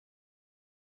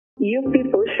You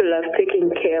people should have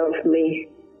taken care of me.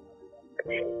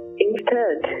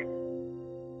 Instead,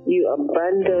 you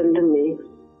abandoned me.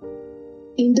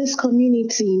 In this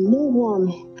community, no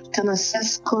one can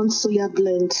access corn soya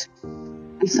blend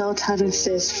without having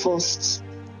sex first.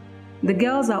 The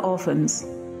girls are orphans.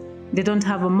 They don't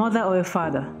have a mother or a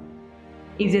father.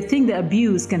 If they think the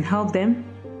abuse can help them,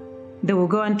 they will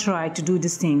go and try to do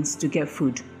these things to get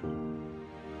food.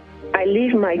 I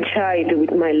leave my child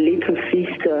with my little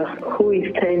sister, who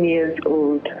is 10 years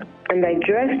old. And I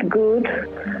dress good,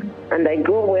 and I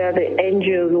go where the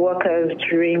NGO's workers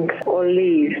drink or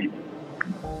live.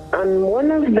 And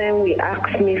one of them will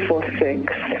ask me for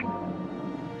sex.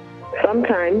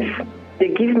 Sometimes they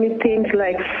give me things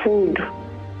like food,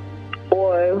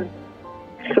 oil,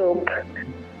 soap,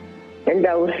 and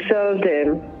I will sell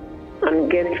them and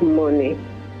get money.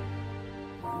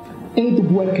 Aid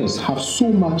workers have so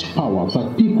much power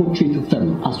that people treat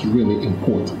them as really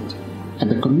important, and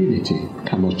the community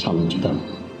cannot challenge them.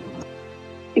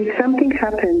 If something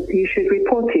happens, you should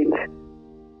report it.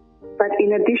 But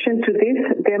in addition to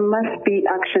this, there must be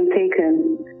action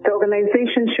taken. The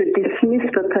organization should dismiss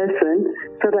the person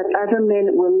so that other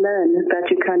men will learn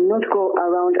that you cannot go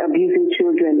around abusing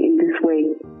children in this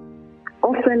way.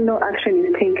 Often no action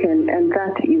is taken, and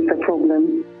that is the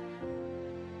problem.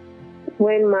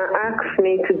 When Ma asked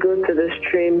me to go to the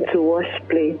stream to wash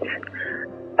plates,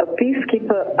 a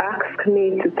peacekeeper asked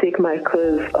me to take my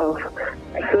clothes off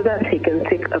so that he can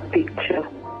take a picture.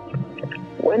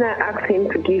 When I asked him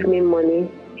to give me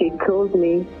money, he told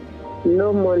me,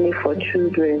 no money for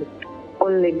children,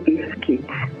 only biscuits.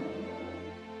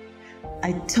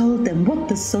 I told them what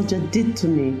the soldier did to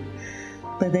me,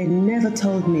 but they never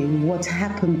told me what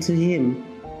happened to him.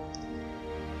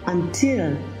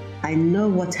 Until I know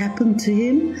what happened to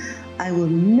him, I will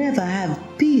never have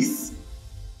peace.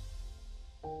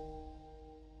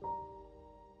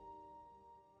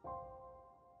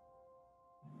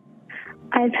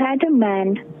 I've had a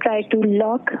man try to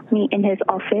lock me in his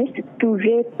office to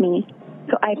rape me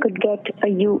so I could get a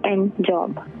UN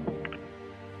job.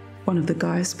 One of the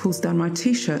guys pulls down my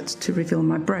t-shirt to reveal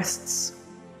my breasts.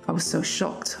 I was so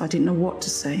shocked, I didn't know what to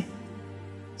say.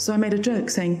 So I made a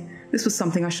joke saying this was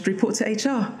something I should report to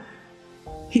HR.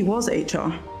 He was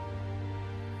HR.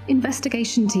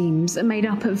 Investigation teams are made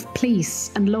up of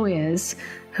police and lawyers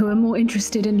who are more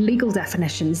interested in legal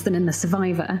definitions than in the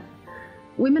survivor.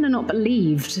 Women are not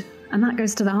believed, and that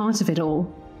goes to the heart of it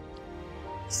all.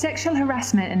 Sexual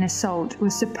harassment and assault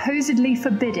was supposedly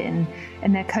forbidden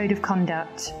in their code of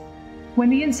conduct. When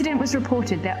the incident was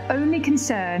reported, their only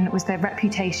concern was their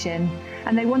reputation,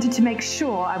 and they wanted to make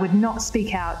sure I would not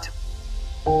speak out.